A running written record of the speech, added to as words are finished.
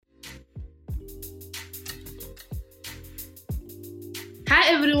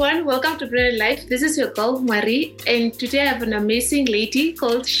Hi everyone, welcome to Brilliant Life. This is your girl Marie, and today I have an amazing lady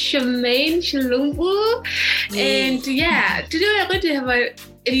called Charmain Shilumbu. And today we are going to have an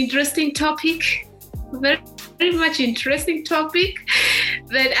interesting topic, very much interesting topic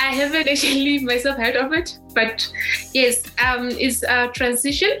that I haven't actually myself heard of it. But yes, it's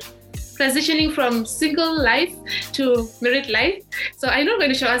transitioning from single life to married life. So I'm not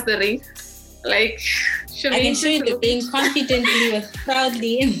going to show us the ring. I can show you the ring confidently but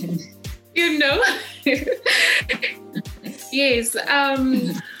proudly. You know. Yes.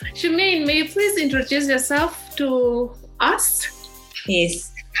 Charmain, may you please introduce yourself to us?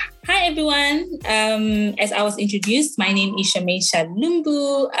 Yes. Hi everyone. As I was introduced, my name is Charmain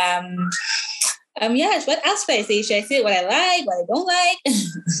Shilumbu. What else should I say? Should I say what I like, what I don't like?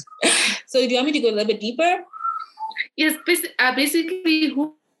 So do you want me to go a little bit deeper? Yes, basically,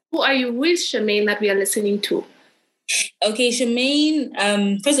 who are you with, Charmain, that we are listening to? Okay,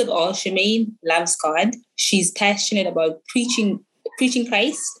 Charmain, first of all, Charmain loves God. She's passionate about preaching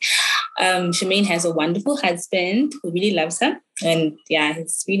Christ. Charmain has a wonderful husband who really loves her. And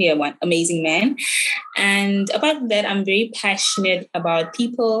he's really an amazing man. And apart from that, I'm very passionate about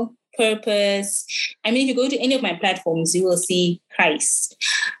people, purpose. I mean, if you go to any of my platforms, you will see Christ.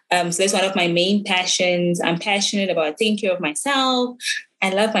 So that's one of my main passions. I'm passionate about taking care of myself. I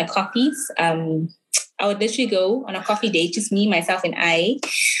love my coffees. I would literally go on a coffee date, just me, myself, and I.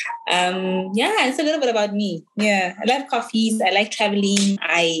 It's a little bit about me. Yeah, I love coffees. I like traveling.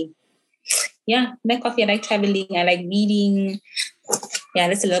 I like coffee. I like traveling. I like reading. Yeah,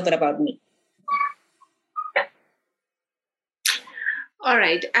 that's a little bit about me. All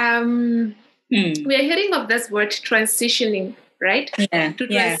right. We are hearing of this word transitioning, right? Yeah. To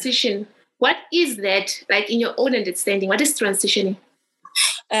transition. Yeah. What is that? Like in your own understanding, what is transitioning?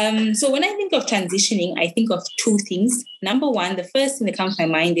 So when I think of transitioning, I think of two things. Number one, the first thing that comes to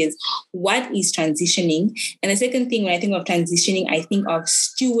my mind is what is transitioning? And the second thing, when I think of transitioning, I think of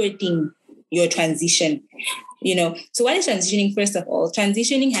stewarding your transition. So what is transitioning? First of all,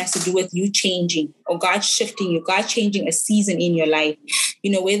 transitioning has to do with you changing or God shifting you, God changing a season in your life.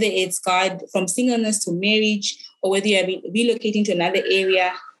 Whether it's God from singleness to marriage, or whether you're relocating to another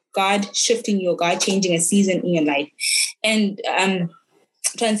area, God shifting you, God changing a season in your life. And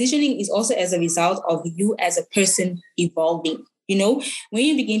transitioning is also as a result of you as a person evolving. When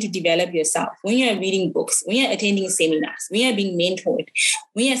you begin to develop yourself, when you're reading books, when you're attending seminars, when you're being mentored,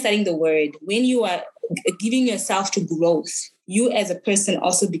 when you're studying the word, when you are giving yourself to growth, you as a person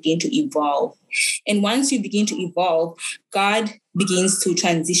also begin to evolve. And once you begin to evolve, God begins to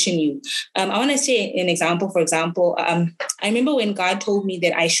transition you. I want to say an example. For example, I remember when God told me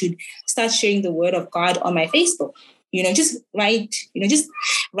that I should start sharing the word of God on my Facebook. Just write,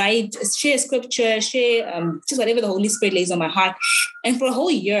 share scripture, share just whatever the Holy Spirit lays on my heart. And for a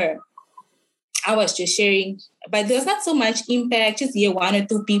whole year, I was just sharing, but there was not so much impact, just one or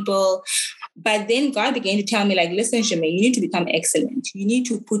two people. But then God began to tell me, listen, Charmain, you need to become excellent. You need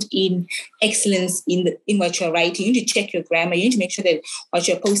to put in excellence in what you're writing. You need to check your grammar. You need to make sure that what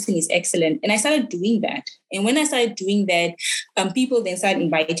you're posting is excellent. And I started doing that. And when I started doing that, people then started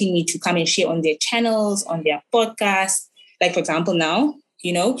inviting me to come and share on their channels, on their podcasts. Like, for example, now,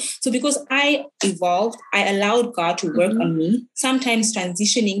 so because I evolved, I allowed God to work on me, sometimes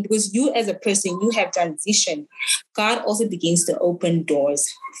transitioning, because you as a person, you have transitioned. God also begins to open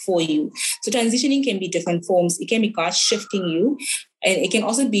doors for you. So transitioning can be different forms. It can be God shifting you, and it can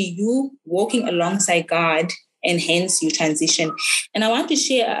also be you walking alongside God, and hence you transition. And I want to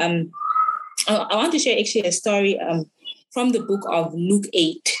share actually a story from the book of Luke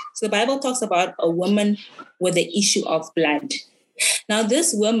 8. So the Bible talks about a woman with the issue of blood. Now,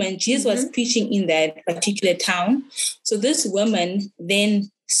 this woman, Jesus was preaching in that particular town. So this woman, then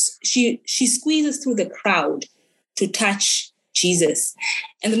she squeezes through the crowd to touch Jesus.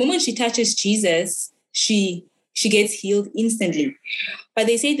 And the moment she touches Jesus, she gets healed instantly. But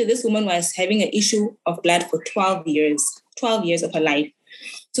they say that this woman was having an issue of blood for 12 years of her life.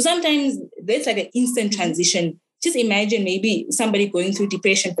 So sometimes there's like an instant transition. Just imagine maybe somebody going through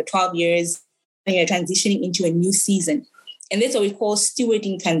depression for 12 years and you're transitioning into a new season. And that's what we call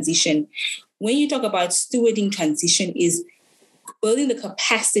stewarding transition. When you talk about stewarding transition, is building the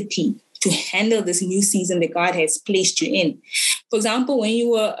capacity to handle this new season that God has placed you in. For example, when you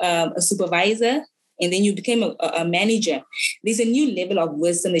were a supervisor and then you became a manager, there's a new level of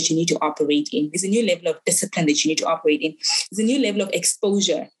wisdom that you need to operate in. There's a new level of discipline that you need to operate in. There's a new level of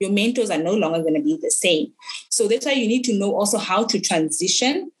exposure. Your mentors are no longer going to be the same. So that's why you need to know also how to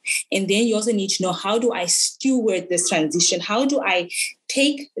transition. And then you also need to know, how do I steward this transition? How do I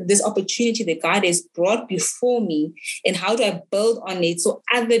take this opportunity that God has brought before me and how do I build on it so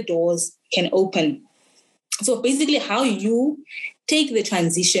other doors can open? So basically how you take the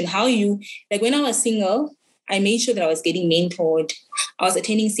transition, how you, like when I was single, I made sure that I was getting mentored. I was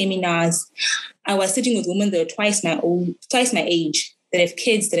attending seminars. I was sitting with women that are twice my age, that have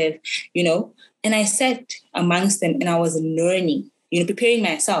kids, that have, and I sat amongst them and I was learning, preparing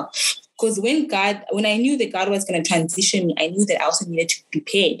myself. Because when I knew that God was going to transition me, I knew that I also needed to be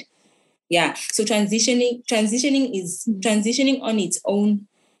prepared. Yeah. So transitioning on its own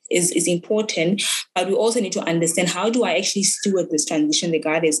is important, but we also need to understand, how do I actually steward this transition that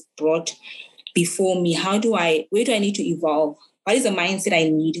God has brought before me? Where do I need to evolve? What is the mindset I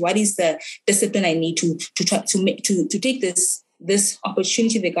need? What is the discipline I need to take this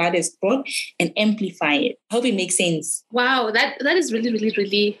opportunity that God has brought and amplify it? I hope it makes sense. Wow, that is really, really,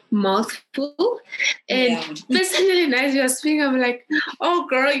 really mouthful. And personally, as you're speaking, I'm like, oh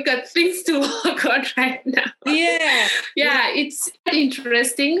girl, you got things to work on right now. Yeah. It's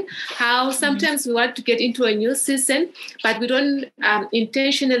interesting how sometimes we want to get into a new season, but we don't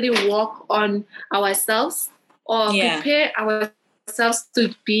intentionally work on ourselves or prepare ourselves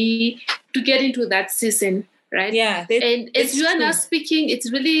to get into that season. Right. Yeah. And as you are now speaking,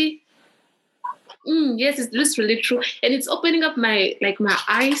 it's really, yes, it's really true. And it's opening up my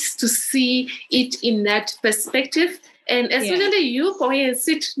eyes to see it in that perspective. And especially you going and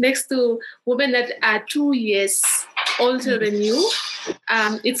sit next to women that are 2 years older than you.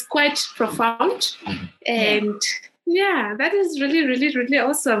 It's quite profound. And that is really, really, really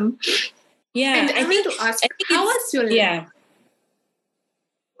awesome. Yeah. And I want to ask, how was your life?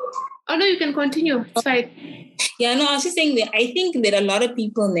 Oh, no, you can continue. It's fine. Yeah, no, I was just saying that I think that a lot of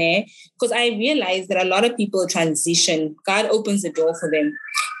people there, because I realized that a lot of people transition. God opens the door for them.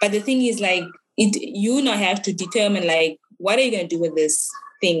 But the thing is, you now have to determine, what are you going to do with this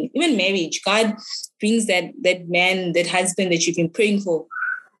thing? Even marriage, God brings that man, that husband that you've been praying for.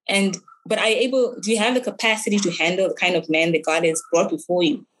 But do you have the capacity to handle the kind of man that God has brought before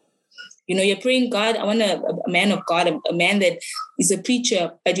you? You're praying, God, I want a man of God, a man that is a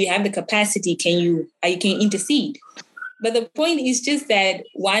preacher, but you have the capacity. Can you intercede? But the point is just that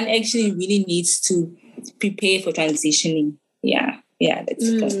one actually really needs to prepare for transitioning. Yeah, that's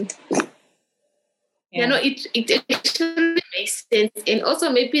it. It actually makes sense. And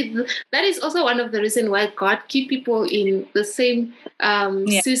also maybe that is also one of the reasons why God keep people in the same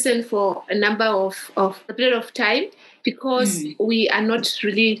season for a number of a period of time, because we are not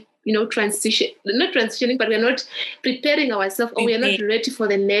really not transitioning, but we're not preparing ourselves, or we are not ready for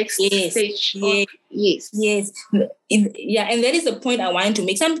the next stage. Yes. And that is the point I wanted to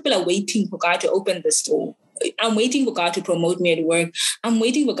make. Some people are waiting for God to open the door. I'm waiting for God to promote me at work. I'm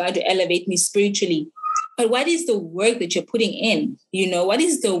waiting for God to elevate me spiritually. But what is the work that you're putting in? What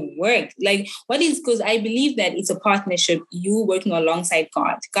is the work? Because I believe that it's a partnership, you working alongside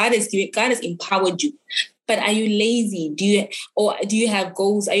God. God has empowered you. But are you lazy? Do you have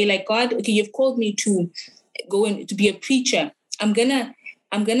goals? Are you like, God, okay, you've called me to go in to be a preacher. I'm gonna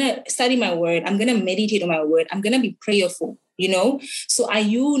study my word. I'm gonna meditate on my word. I'm gonna be prayerful, So are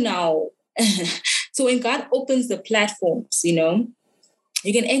you now? So when God opens the platforms,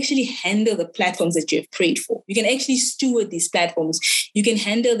 you can actually handle the platforms that you've prayed for. You can actually steward these platforms. You can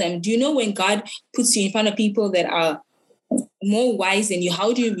handle them. Do you know when God puts you in front of people that are more wise than you,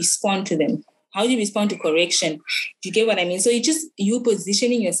 how do you respond to them? How do you respond to correction? Do you get what I mean? So you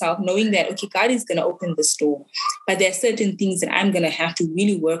positioning yourself, knowing that, okay, God is going to open this door, but there are certain things that I'm going to have to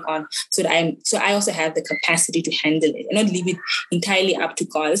really work on so I also have the capacity to handle it and not leave it entirely up to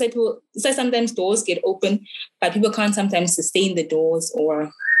God. It's like sometimes doors get open, but people can't sometimes sustain the doors or,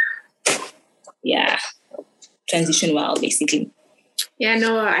 transition well, basically. Yeah,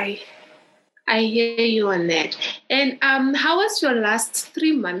 no, I hear you on that. And how was your last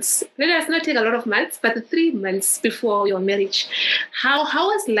 3 months? Let us not take a lot of months, but the 3 months before your marriage. How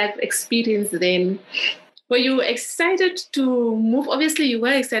was life experience then? Were you excited to move? Obviously, you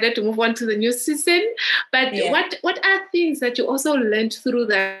were excited to move on to the new season. But what are things that you also learned through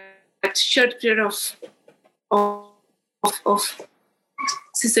that short period of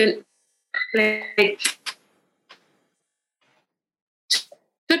season? Short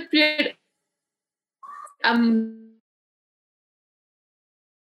period.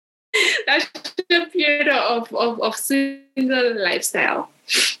 That's the period of single lifestyle.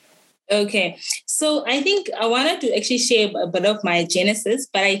 Okay, so I think I wanted to actually share a bit of my genesis,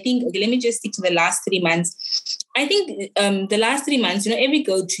 but I think, let me just stick to the last 3 months. I think the last 3 months, every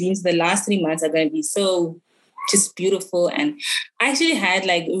girl dreams the last 3 months are going to be so just beautiful. And I actually had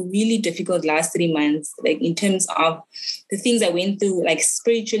like a really difficult last 3 months, like in terms of the things I went through, like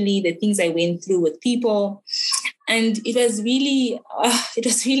spiritually, the things I went through with people. And it was really, I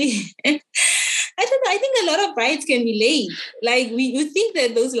don't know, I think a lot of brides can relate. Like you think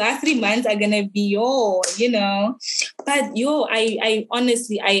that those last 3 months are going to be but I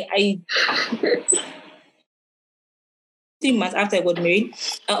honestly, I 3 months after I got married,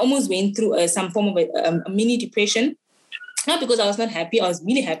 I almost went through some form of a mini depression. Not because I was not happy, I was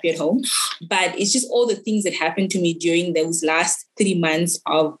really happy at home, but it's just all the things that happened to me during those last 3 months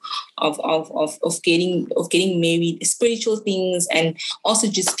of getting married, spiritual things, and also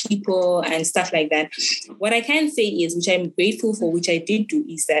just people and stuff like that. What I can say is, which I'm grateful for, which I did do,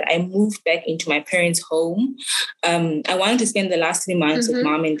 is that I moved back into my parents' home. I wanted to spend the last 3 months with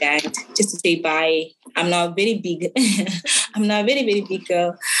mom and dad, just to say bye. I'm now very big. I'm now a very, very big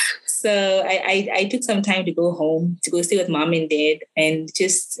girl. So I took some time to go home, to go stay with mom and dad, and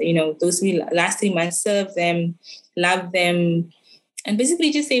just, those last 3 months, serve them, love them, and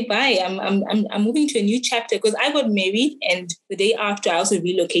basically just say bye. I'm moving to a new chapter, because I got married, and the day after I also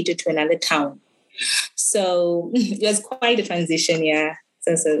relocated to another town. So it was quite a transition, yeah.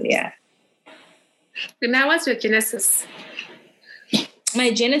 So yeah. And now what's your genesis?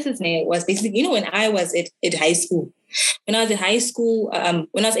 My genesis was basically, when I was at high school. When I was in high school,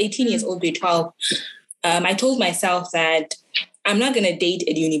 when I was 18 years old, grade 12, I told myself that I'm not going to date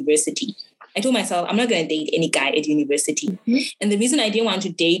at university. I told myself I'm not going to date any guy at university. Mm-hmm. And the reason I didn't want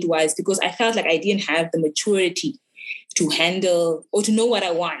to date was because I felt like I didn't have the maturity to handle or to know what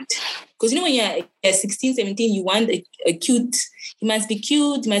I want. Because, when you're 16, 17, you want a cute, he must be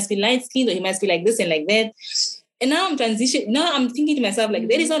cute, he must be light-skinned, or he must be like this and like that. And now I'm transitioning. Now I'm thinking to myself, like,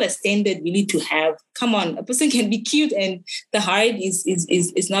 there is not a standard really to have. Come on, a person can be cute and the heart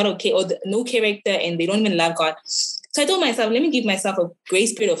is not okay, or no character, and they don't even love God. So I told myself, let me give myself a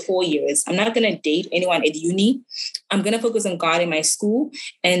grace period of 4 years. I'm not going to date anyone at uni. I'm going to focus on God in my school.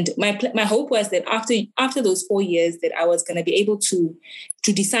 And my hope was that after those 4 years, that I was going to be able to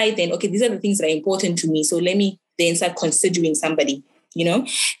decide then, okay, these are the things that are important to me. So let me then start considering somebody,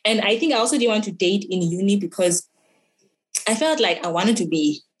 And I think I also didn't want to date in uni because I felt like I wanted to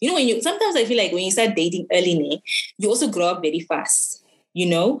be, sometimes I feel like when you start dating early, you also grow up very fast,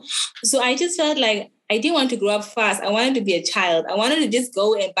 So I just felt like I didn't want to grow up fast. I wanted to be a child. I wanted to just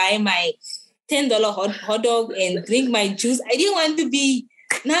go and buy my $10 hot dog and drink my juice. I didn't want to be,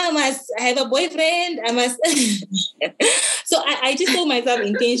 now I must have a boyfriend. I must. So I just told myself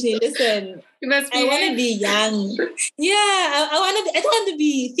intentionally, listen, I want to be young. Yeah, I don't want to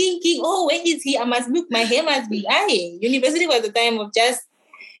be thinking, oh, when is he? I must look, my hair must be, university was the time of just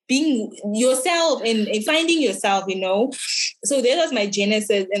being yourself and finding yourself, So that was my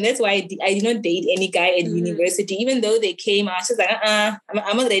genesis. And that's why I did not date any guy at university. Even though they came, I was just like,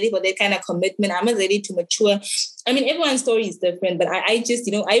 I'm not ready for that kind of commitment. I'm not ready to mature. I mean, everyone's story is different, but I just,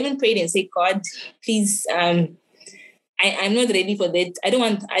 I even prayed and said, God, please, I'm not ready for that. I don't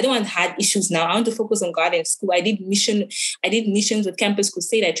want hard issues now. I want to focus on God and school. I did missions with Campus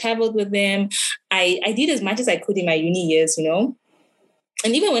Crusade. I traveled with them. I did as much as I could in my uni years,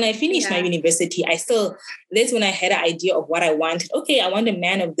 And even when I finished my university, that's when I had an idea of what I wanted. Okay, I want a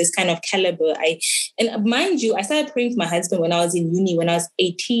man of this kind of caliber. And mind you, I started praying for my husband when I was in uni, when I was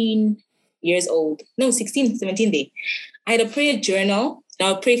 18 years old. No, 16, 17 day. I had a prayer journal.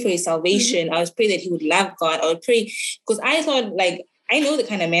 I would pray for his salvation. I would pray that he would love God. I would pray because I thought, like, I know the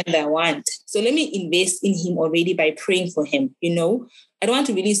kind of man that I want. So let me invest in him already by praying for him, I don't want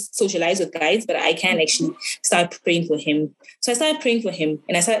to really socialize with guys, but I can actually start praying for him. So I started praying for him,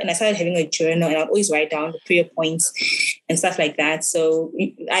 and I started having a journal, and I'd always write down the prayer points and stuff like that. So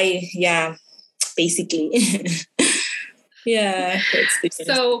basically. Yeah.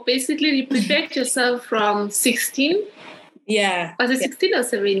 So basically you prepared yourself from 16? Yeah. Was it 16 or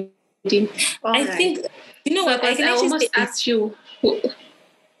 17? I think, what? I almost asked you.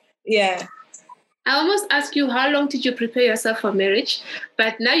 Yeah. I almost asked you how long did you prepare yourself for marriage?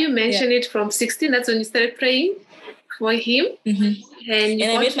 But now you mention it from 16. That's when you started praying for him. Mm-hmm. And you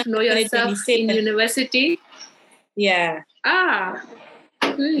got to know yourself in university. Yeah.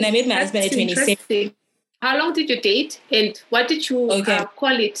 And I met my husband at 27. How long did you date? And what did you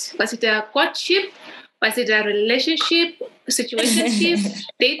call it? Was it a courtship? Was it a relationship? A situationship?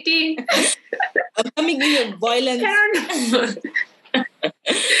 Dating? I'm coming in your violence.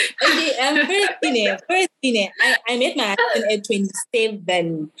 Okay, first, I met my husband at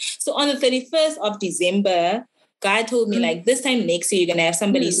 27. So on the 31st of December, God told me, like, this time next year, you're going to have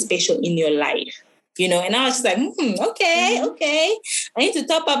somebody special in your life, And I was just like, okay. I need to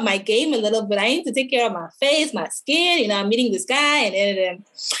top up my game a little bit. I need to take care of my face, my skin. I'm meeting this guy. And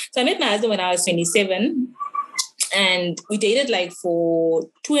so I met my husband when I was 27. And we dated like for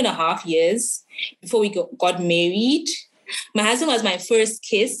 2.5 years before we got married. My husband was my first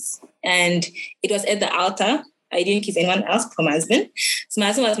kiss, and it was at the altar. I didn't kiss anyone else for my husband. So my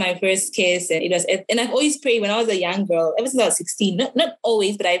husband was my first kiss, and it was and I've always prayed when I was a young girl, ever since I was 16, not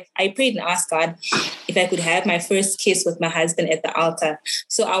always, but I prayed and asked God if I could have my first kiss with my husband at the altar.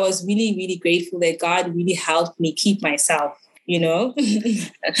 So I was really, really grateful that God really helped me keep myself, It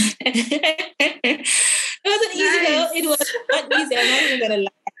wasn't easy though. It was not easy. I'm not even gonna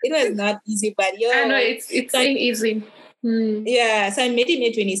lie. It was not easy, but I know it's ain't easy. Yeah, so I met him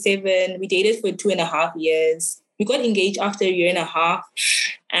at 27. We dated for 2.5 years. We got engaged after 1.5 years,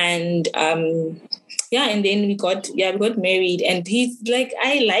 and and then we got married. And he's like,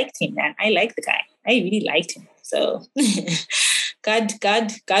 I liked him, man. I liked the guy. I really liked him. So God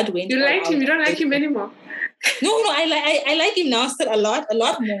went. You liked him. You don't like him anymore. No, I like him now still a lot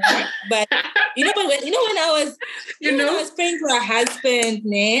more. But when I was praying for a husband,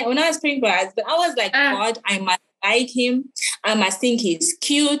 when I was praying for a husband, I was like, God, I must like him. I must think he's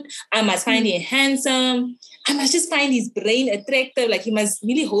cute. I must find him handsome. I must just find his brain attractive. Like, he must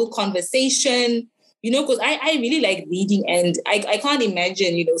really hold conversation. Because I really like reading, and I can't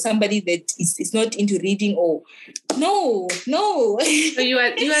imagine, somebody that is not into reading. Oh, no. So you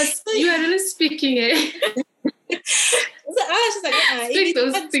are really speaking, eh? So I was just like, speak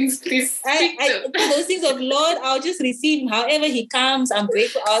those things, please. Those things of Lord, I'll just receive him however he comes. I'm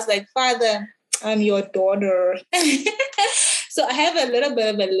grateful. I was like, Father, I'm your daughter. So I have a little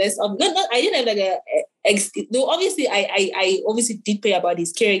bit of a list of I didn't have though obviously I obviously did pray about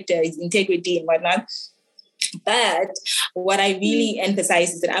his character, his integrity and whatnot. But what I really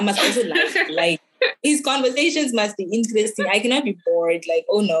emphasize is that I must also like his conversations must be interesting. I cannot be bored. Like,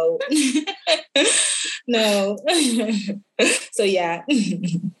 oh no. No. So yeah.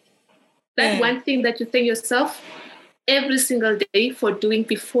 That one thing that you thank yourself every single day for doing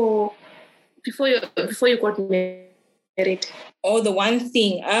before you got married. Oh, the one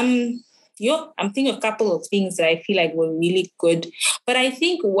thing. I'm thinking of a couple of things that I feel like were really good. But I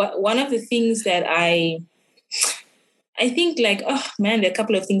think one of the things that I think like, oh man, there are a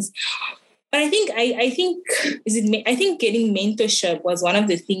couple of things. But I think getting mentorship was one of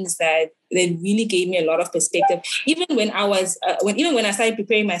the things that really gave me a lot of perspective. Even when I was when I started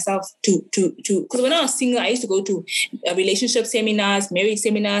preparing myself to because when I was single, I used to go to relationship seminars, marriage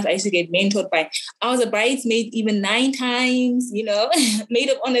seminars. I used to get mentored by. I was a bridesmaid even 9 times. Maid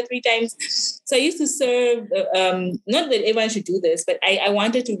of honor 3 times. So I used to serve. Not that everyone should do this, but I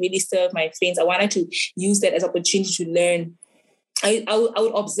wanted to really serve my friends. I wanted to use that as an opportunity to learn. I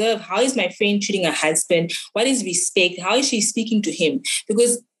would observe, how is my friend treating her husband? What is respect? How is she speaking to him?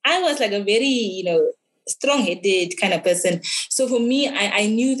 Because I was like a very, strong-headed kind of person. So for me, I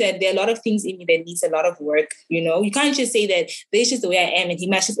knew that there are a lot of things in me that needs a lot of work. You can't just say that this is just the way I am and he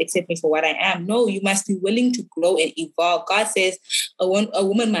must just accept me for what I am. No, you must be willing to grow and evolve. God says a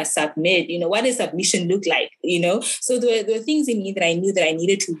woman must submit. What does submission look like? So there were things in me that I knew that I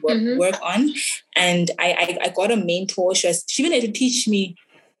needed to work on. And I got a mentor. She even had to teach me,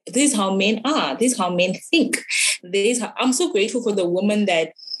 this is how men are. This is how men think. I'm so grateful for the woman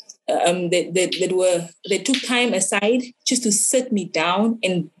that that took time aside just to sit me down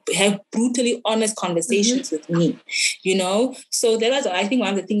and have brutally honest conversations with me, So that was, I think,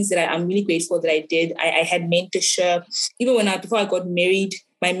 one of the things that I'm really grateful that I did. I had mentorship. Even before I got married,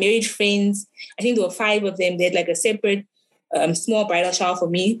 my married friends, I think there were 5 of them. They had like a separate small bridal shower for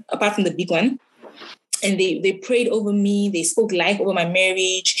me, apart from the big one. And they prayed over me. They spoke life over my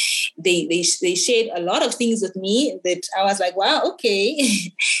marriage. They shared a lot of things with me that I was like, wow,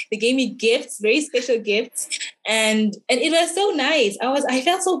 okay. They gave me gifts, very special gifts. And it was so nice. I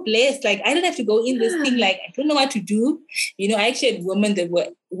felt so blessed. Like, I didn't have to go in this thing like, I don't know what to do. I actually had women that were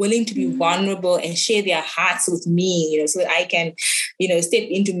willing to be vulnerable and share their hearts with me, so that I can, step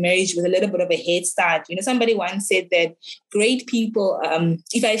into marriage with a little bit of a head start. Somebody once said that great people,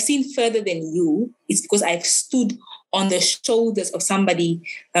 if I've seen further than you, it's because I've stood on the shoulders of somebody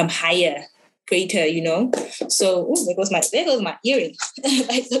higher, greater, So there goes my earring.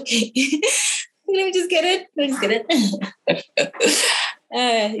 It's okay. Let me just get it.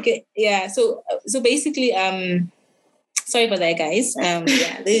 Okay. Yeah. So basically, sorry for that, guys.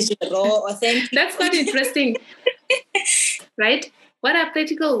 This is just raw, authentic. That's quite interesting, right? What are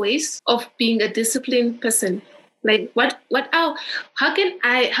practical ways of being a disciplined person? Like how can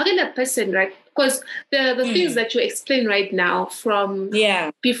a person, right? Because the things that you explain right now, from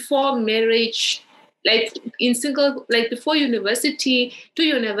before marriage like in single, like before university, to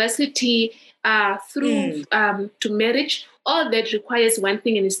university, through to marriage, all that requires one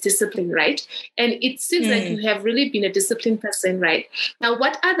thing, and it's discipline, right? And it seems like you have really been a disciplined person, right? Now,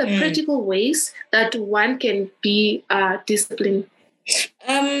 what are the practical ways that one can be disciplined?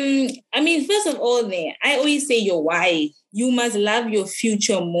 I mean, first of all, I always say your why. You must love your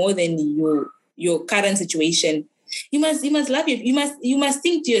future more than your current situation. You must love you must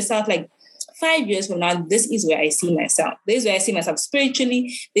think to yourself like, 5 years from now, this is where I see myself. This is where I see myself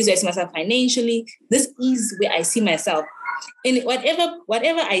spiritually. This is where I see myself financially. This is where I see myself. And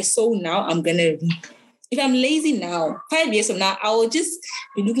whatever I sow now, I'm gonna reap. If I'm lazy now, 5 years from now, I will just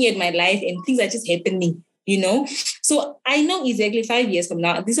be looking at my life and things are just happening, you know? So I know exactly 5 years from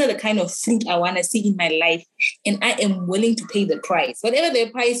now, these are the kind of fruit I want to see in my life. And I am willing to pay the price. Whatever the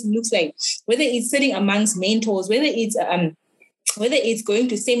price looks like, whether it's sitting amongst mentors, whether it's going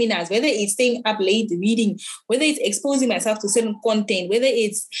to seminars, whether it's staying up late reading, whether it's exposing myself to certain content, whether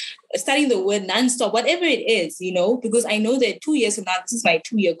it's studying the word nonstop, whatever it is, you know, because I know that 2 years from now, this is my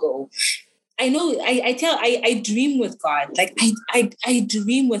 2-year goal. I know I dream with God. Like I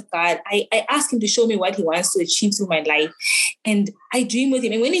dream with God. I ask him to show me what he wants to achieve through my life. And I dream with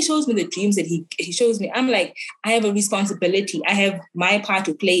him. And when he shows me the dreams that he shows me, I'm like, I have a responsibility. I have my part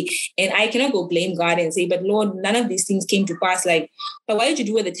to play. And I cannot go blame God and say, but Lord, none of these things came to pass. Like, but why did you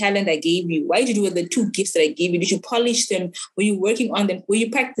do with the talent I gave you? Why did you do with the 2 gifts that I gave you? Did you polish them? Were you working on them? Were you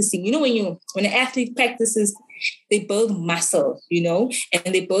practicing? You know, when an athlete practices, they build muscle, you know,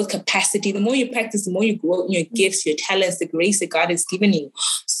 and they build capacity. The more you practice, the more you grow in your gifts, your talents, the grace that God has given you.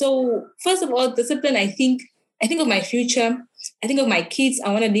 So first of all, discipline, I think of my future. I think of my kids.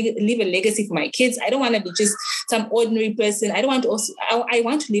 I want to leave a legacy for my kids. I don't want to be just some ordinary person. I want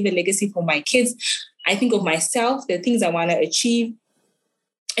to leave a legacy for my kids. I think of myself, the things I want to achieve.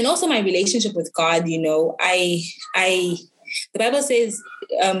 And also my relationship with God, you know, the Bible says,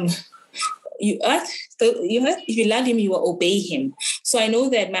 if you love him, you will obey him. So I know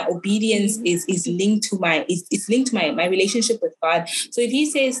that my obedience is linked to my relationship with God. So if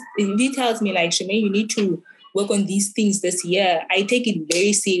he tells me like, Charmain, you need to work on these things this year, I take it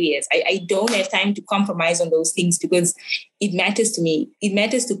very serious. I don't have time to compromise on those things because it matters to me. It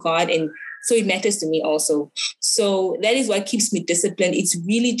matters to God, and so it matters to me also. So that is what keeps me disciplined. It's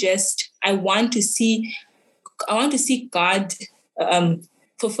really just I want to see God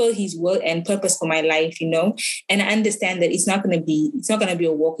fulfill his will and purpose for my life, you know, and I understand that it's not going to be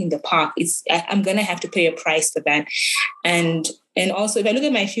a walk in the park. I'm going to have to pay a price for that. And also if I look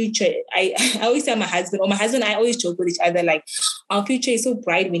at my future, I always tell my husband and I always joke with each other, like, our future is so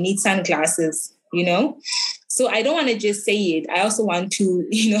bright, we need sunglasses, you know? So I don't want to just say it. I also want to,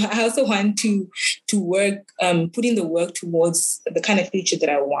 to work, put in the work towards the kind of future that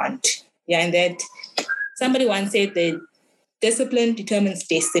I want. Yeah. And that somebody once said that discipline determines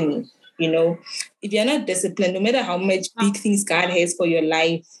destiny. You know, if you're not disciplined, no matter how much big things God has for your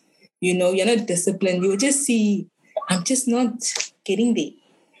life, you know, you're not disciplined, you'll just see, I'm just not getting there.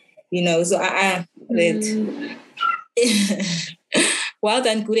 You know, so well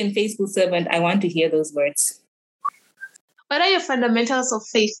done, good and faithful servant. I want to hear those words. What are your fundamentals of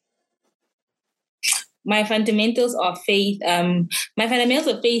faith? My fundamentals of faith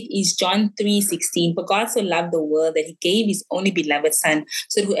is John 3:16. For God so loved the world that he gave his only beloved son,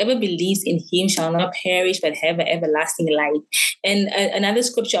 so that whoever believes in him shall not perish but have an everlasting life. And another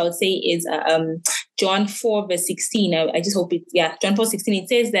scripture I would say is John 4:16. I just hope John 4:16. It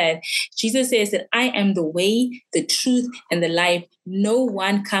says that Jesus says that I am the way, the truth, and the life. No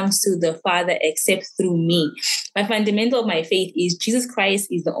one comes to the Father except through me. My fundamental of my faith is Jesus Christ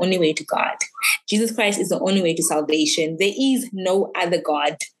is the only way to God. Jesus Christ is the only way to salvation. There is no other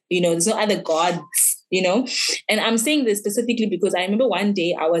God. You know, there's no other gods, you know. And I'm saying this specifically because I remember one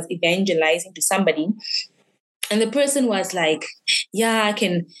day I was evangelizing to somebody, and the person was like, yeah,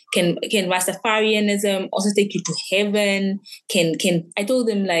 can Rastafarianism also take you to heaven? I told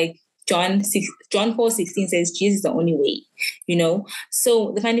them, like, John 4:16 says Jesus is the only way, you know.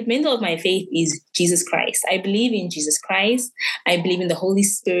 So the fundamental of my faith is Jesus Christ. I believe in Jesus Christ. I believe in the Holy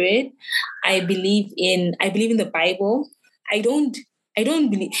Spirit. I believe in the Bible. I don't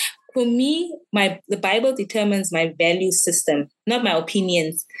believe. For me, the Bible determines my value system, not my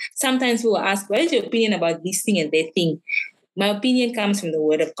opinions. Sometimes people ask, what is your opinion about this thing and that thing? My opinion comes from the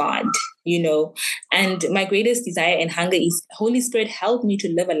word of God, you know, and my greatest desire and hunger is, Holy Spirit, help me to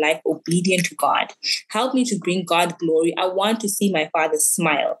live a life obedient to God. Help me to bring God glory. I want to see my Father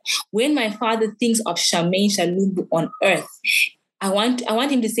smile. When my Father thinks of Charmain Shalumbu on earth, I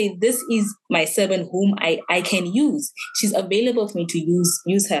want him to say, this is my servant whom I can use. She's available for me to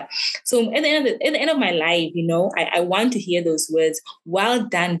use her. So at the end of my life, I want to hear those words, well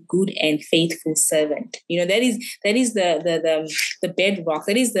done, good and faithful servant. That is the bedrock,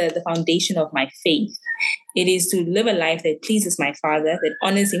 that is the foundation of my faith. It is to live a life that pleases my Father, that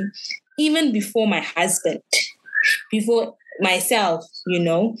honors him, even before my husband, before myself,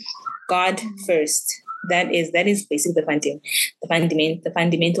 God first. That is basically the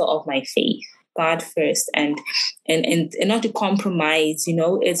fundamental of my faith. God first, and not to compromise.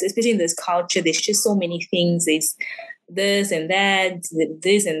 It's especially in this culture. There's just so many things. There's this and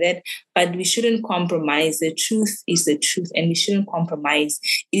that, but we shouldn't compromise. The truth is the truth, and we shouldn't compromise.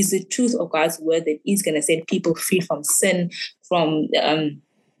 It is the truth of God's word that is going to set people free from sin, from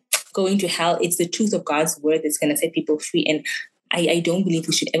going to hell. It's the truth of God's word that's going to set people free, and I don't believe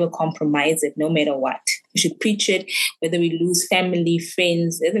we should ever compromise it, no matter what. We should preach it, whether we lose family,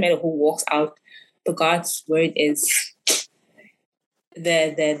 friends. It doesn't matter who walks out. But God's word is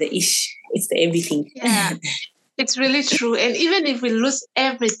the ish. It's the everything. Yeah, it's really true. And even if we lose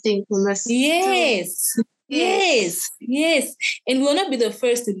everything, we must. Yes. And we will not be the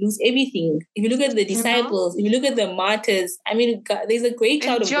first to lose everything. If you look at the disciples, if you look at the martyrs, God, there's a great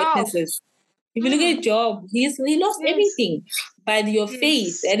cloud of witnesses. If you look at Job, he lost everything. But your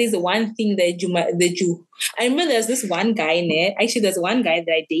faith, that is the one thing that you. I remember there's this one guy in there. Actually, there's one guy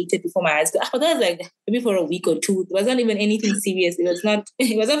that I dated before my husband. That was like maybe for a week or two. It wasn't even anything serious. It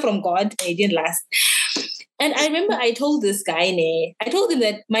wasn't from God. And it didn't last. And I remember I told this guy, I told him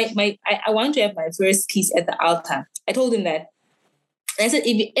that I want to have my first kiss at the altar. I told him that. And I said,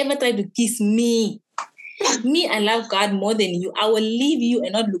 if you ever try to kiss me, I love God more than you. I will leave you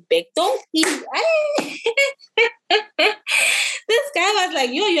and not look back. Don't kiss. This guy was like,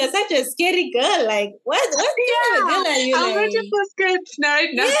 yo, you're such a scary girl. Like, what kind of girl are you? I'm like, so scared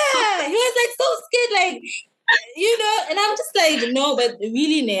right now. Yeah, he was like so scared, like, and I'm just like, no, but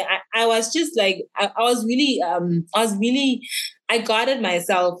really, I was just like, I was really, I guarded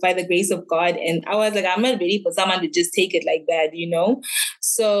myself by the grace of God, and I was like, I'm not ready for someone to just take it like that,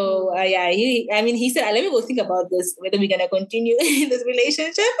 So he said, let me go think about this, whether we're gonna continue in this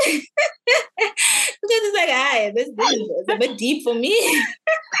relationship, because it's like, this is a bit deep for me.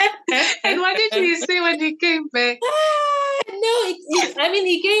 And what did he say when he came back? No,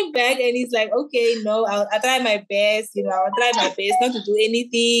 he came back and he's like, okay, no, I'll try my best, I'll try my best not to do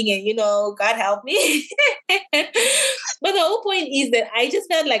anything, and God help me. But the whole point is that I just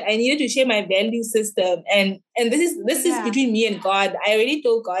felt like I needed to share my value system, and this is between me and God. I already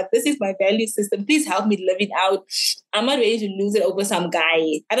told God, this is my value system. Please help me live it out. I'm not ready to lose it over some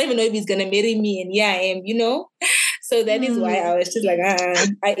guy. I don't even know if he's gonna marry me, and I am, So that is why I was just like,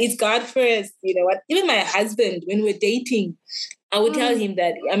 it's God first. You know what? Even my husband, when we're dating, I would tell him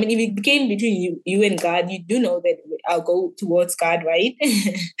that, if it became between you and God, you do know that I'll go towards God, right?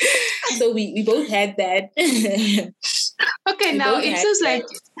 So we both had that. Okay, now it seems like,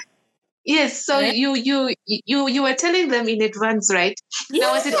 yes, so you were telling them in advance, right? Yeah.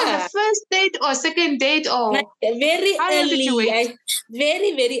 Now, was it on the first date or second date or very early?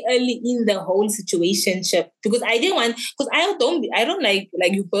 Very, very early in the whole situationship, because I didn't want, because I don't like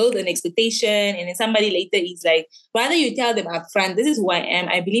you build an expectation and then somebody later is like, rather you tell them up front, this is who I am,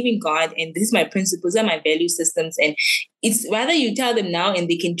 I believe in God, and this is my principles and my value systems, and it's rather you tell them now and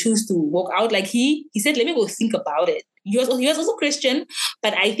they can choose to walk out. Like he said, let me go think about it. He was also Christian,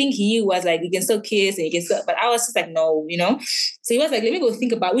 but I think he was like, you can still kiss and you can still, but I was just like, no, So he was like, let me go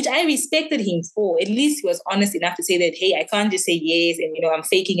think about, which I respected him for. At least he was honest enough to say that, hey, I can't just say yes and, I'm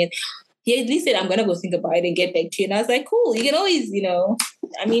faking it. He at least said, I'm going to go think about it and get back to you. And I was like, cool, you can always,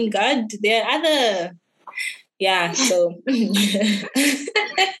 God, there are other, so. And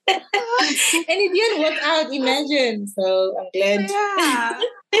it didn't work out, imagine. So I'm glad.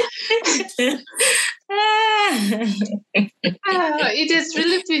 It has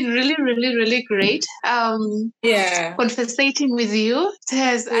really been really, really, really great. Conversating with you.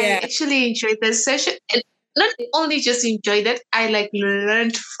 I actually enjoyed the session. And not only just enjoyed it, I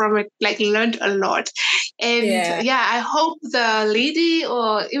learned from it, learned a lot. And I hope the lady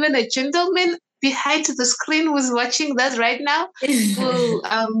or even the gentleman behind the screen who's watching that right now will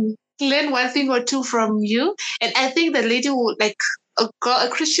learn one thing or two from you. And I think the lady will a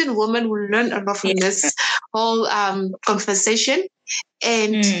Christian woman will learn a lot from this whole conversation.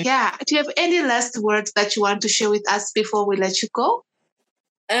 And do you have any last words that you want to share with us before we let you go?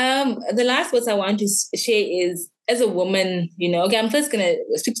 The last words I want to share is, as a woman, okay, I'm first going to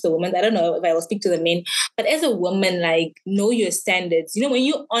speak to the women. I don't know if I will speak to the men, but as a woman, know your standards. When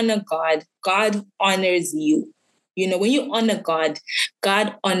you honor God, God honors you. You know, when you honor God,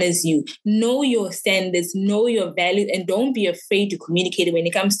 God honors you. Know your standards, know your values, and don't be afraid to communicate it when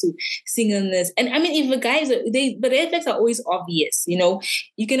it comes to singleness. And I mean, if the guys, the red flags are always obvious, you know,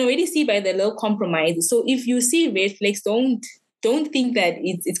 you can already see by the little compromises. So if you see red flags, don't think that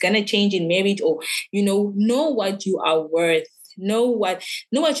it's gonna change in marriage, or, you know what you are worth. Know what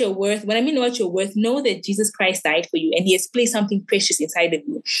you're worth. When I mean know what you're worth, know that Jesus Christ died for you and he has placed something precious inside of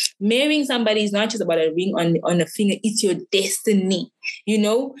you. Marrying somebody is not just about a ring on a finger. It's your destiny. You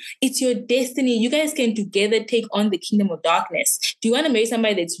know, it's your destiny. You guys can together take on the kingdom of darkness. Do you want to marry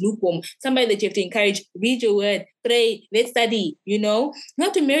somebody that's lukewarm? Somebody that you have to encourage, read your word, pray, let's study, you know?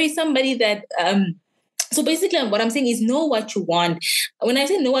 Not to marry somebody that so basically, what I'm saying is know what you want. When I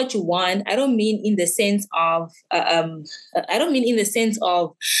say know what you want, I don't mean in the sense of maybe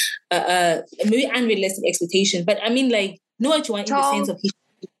unrealistic expectations, but I mean like know what you want in the sense of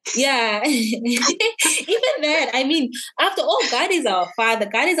yeah. Even that, I mean, after all, God is our father,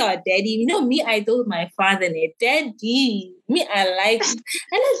 God is our daddy. You know, me, I told my father, daddy. Me, I like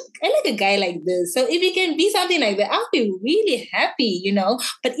a guy like this. So if he can be something like that, I'll be really happy, you know.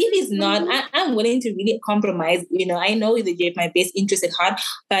 But if he's not, I'm willing to really compromise. You know, I know that you have my best interest at heart,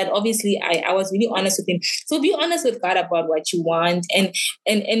 but obviously I was really honest with him. So be honest with God about what you want. And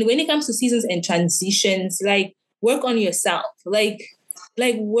when it comes to seasons and transitions, like work on yourself. Like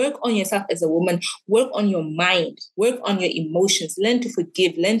work on yourself as a woman, work on your mind, work on your emotions, learn to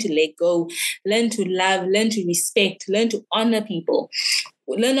forgive, learn to let go, learn to love, learn to respect, learn to honor people.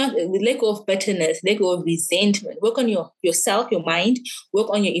 Let go of bitterness, let go of resentment. Work on yourself, your mind, work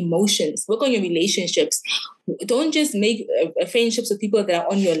on your emotions, work on your relationships. Don't just make friendships with people that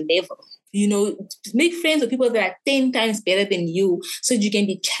are on your level. You know, make friends with people that are 10 times better than you, so that you can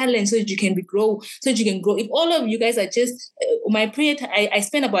be challenged, so that you can grow, so that you can grow. If all of you guys are just, my prayer, I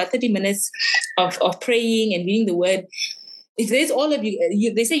spend about 30 minutes of praying and reading the word. If there's all of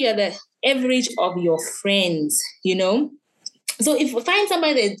you, they say you're the average of your friends, you know? So if you find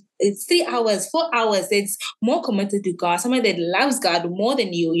somebody that it's 3 hours, 4 hours, that's more committed to God, somebody that loves God more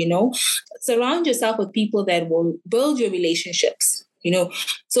than you, you know, surround yourself with people that will build your relationships. You know,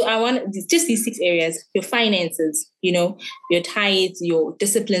 so I want just these 6 areas: your finances, you know, your tithes, your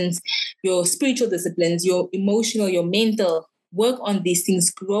disciplines, your spiritual disciplines, your emotional, your mental. Work on these things,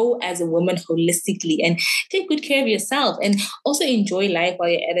 grow as a woman holistically, and take good care of yourself, and also enjoy life while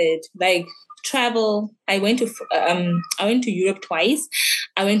you're at it. Like travel. I went to Europe twice.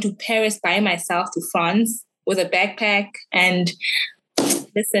 I went to Paris by myself, to France with a backpack, and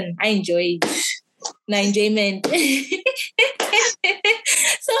listen, I enjoyed my enjoyment.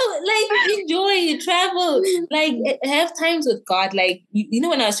 So like enjoy, travel, like have times with God. Like you know,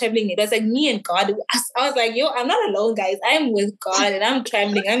 when I was traveling, it was like me and God. I was like, yo, I'm not alone, guys. I'm with God and I'm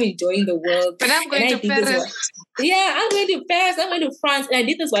traveling. I'm enjoying the world. But I'm going to Paris. Yeah, I'm going to Paris. I'm going to France. And I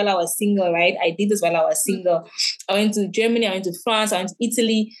did this while I was single, right? I went to Germany. I went to France. I went to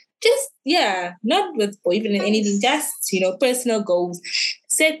Italy. Just, yeah, not with boyfriend and anything. Just, you know, personal goals.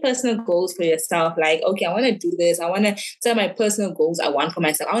 Set personal goals for yourself. Like, okay, I want to do this. I want to set my personal goals I want for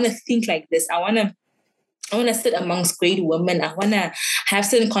myself. I want to think like this. I want to sit amongst great women. I want to have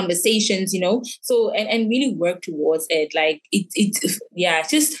certain conversations, you know. So, and really work towards it. Like,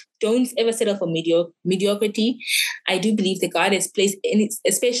 just don't ever settle for mediocrity. I do believe that God has placed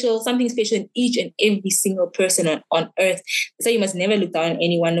something special in each and every single person on earth. So you must never look down on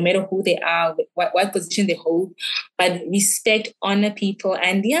anyone, no matter who they are, what position they hold, but respect, honor people,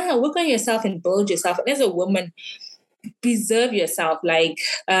 and work on yourself and build yourself. And as a woman, preserve yourself. Like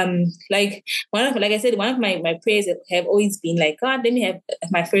I said, one of my prayers have always been like, God, let me have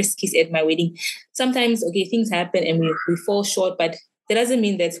my first kiss at my wedding. Sometimes, okay, things happen and we fall short, but that doesn't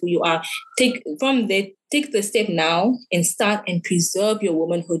mean that's who you are. Take the step now and start and preserve your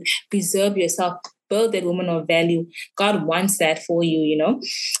womanhood, preserve yourself, build that woman of value. God wants that for you, you know?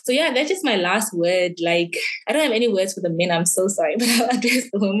 So that's just my last word. Like, I don't have any words for the men. I'm so sorry, but I'll address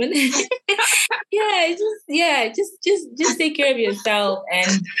the woman. Just take care of yourself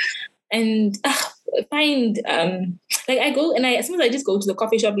and find like I go and sometimes I just go to the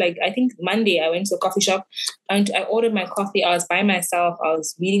coffee shop. Like I think Monday I went to a coffee shop and I ordered my coffee. I was by myself. I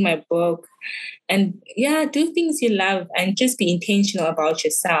was reading my book, and do things you love and just be intentional about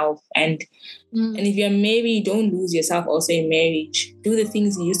yourself. And if you're married, don't lose yourself also in marriage. Do the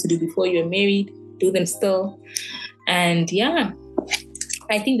things you used to do before you were married. Do them still. And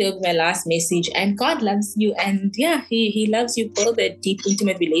I think that was my last message. And God loves you. And he loves you. Build a deep,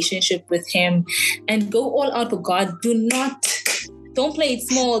 intimate relationship with him and go all out for God. Do not Don't play it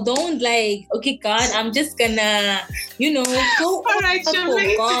small. Don't like, okay, God, I'm just gonna, go all right, for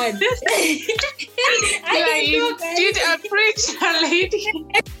Charmain. God. You did a preacher, lady.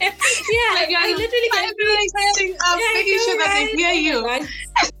 Yeah, I literally making sure that they hear you.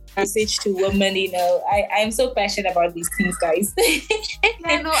 Message to women, I'm so passionate about these things, guys.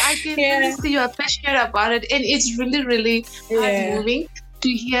 Yeah, no, I can really see you are passionate about it, and it's really, really heart-moving to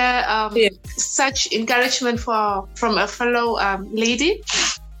hear such encouragement from a fellow lady,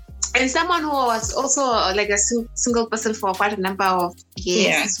 and someone who was also like a single person for quite a number of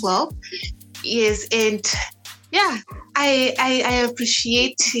years as well. Yes, and I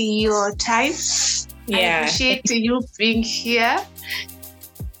appreciate your time. I appreciate you being here.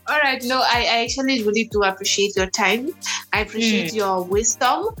 All right. No, I actually really do appreciate your time. I appreciate your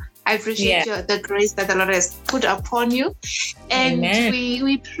wisdom. I appreciate the grace that the Lord has put upon you. And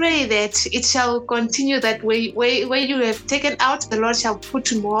we pray that it shall continue that way. Where you have taken out, the Lord shall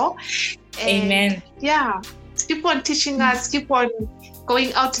put more. And Amen. Yeah. Keep on teaching us. Keep on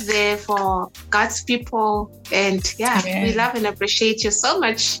going out there for God's people. And we love and appreciate you so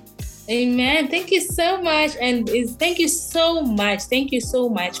much. Amen. Thank you so much. And thank you so much. Thank you so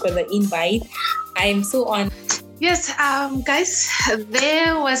much for the invite. I am so honored. Yes, guys,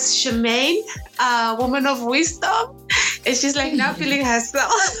 there was Charmain, a woman of wisdom. And she's like now feeling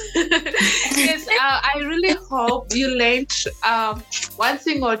herself. Yes, I really hope you learned one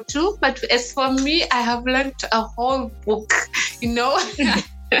thing or two. But as for me, I have learned a whole book,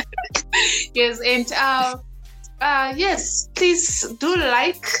 Yes, and yes, please do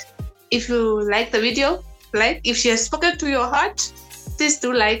like. If you like the video, if she has spoken to your heart, please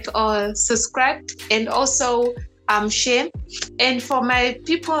do like or subscribe, and also share. And for my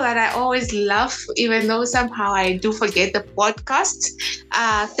people that I always love, even though somehow I do forget the podcast,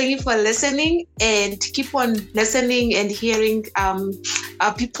 thank you for listening, and keep on listening and hearing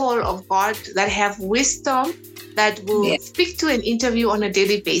people of God that have wisdom that will speak to an interview on a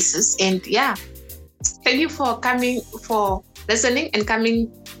daily basis. And thank you for listening and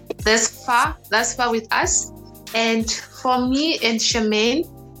coming thus far with us. And for me and Charmain,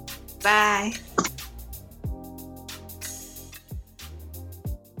 bye.